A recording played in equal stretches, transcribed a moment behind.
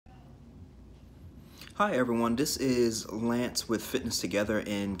Hi everyone, this is Lance with Fitness Together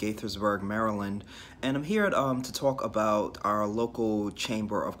in Gaithersburg, Maryland, and I'm here to talk about our local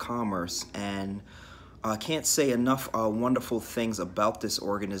Chamber of Commerce. And I can't say enough wonderful things about this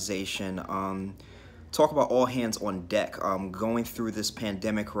organization. Talk about all hands on deck. Going through this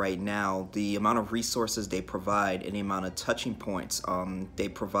pandemic right now, the amount of resources they provide and the amount of touching points they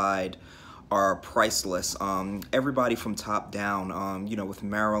provide are priceless. Everybody from top down, with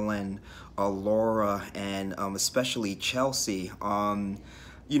Marilyn, Laura, and especially Chelsea,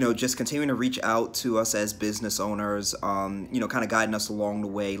 just continuing to reach out to us as business owners, kind of guiding us along the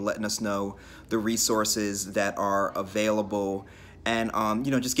way, letting us know the resources that are available, and,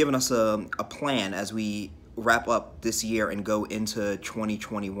 just giving us a plan as we wrap up this year and go into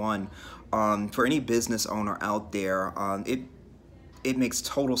 2021. For any business owner out there, it makes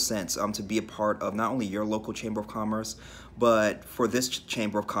total sense to be a part of not only your local Chamber of Commerce, but for this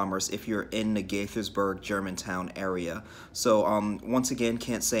Chamber of Commerce if you're in the Gaithersburg-Germantown area. So once again,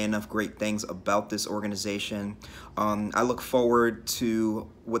 can't say enough great things about this organization. I look forward to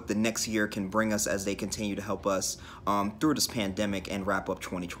what the next year can bring us as they continue to help us through this pandemic and wrap up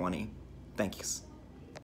 2020. Thank you.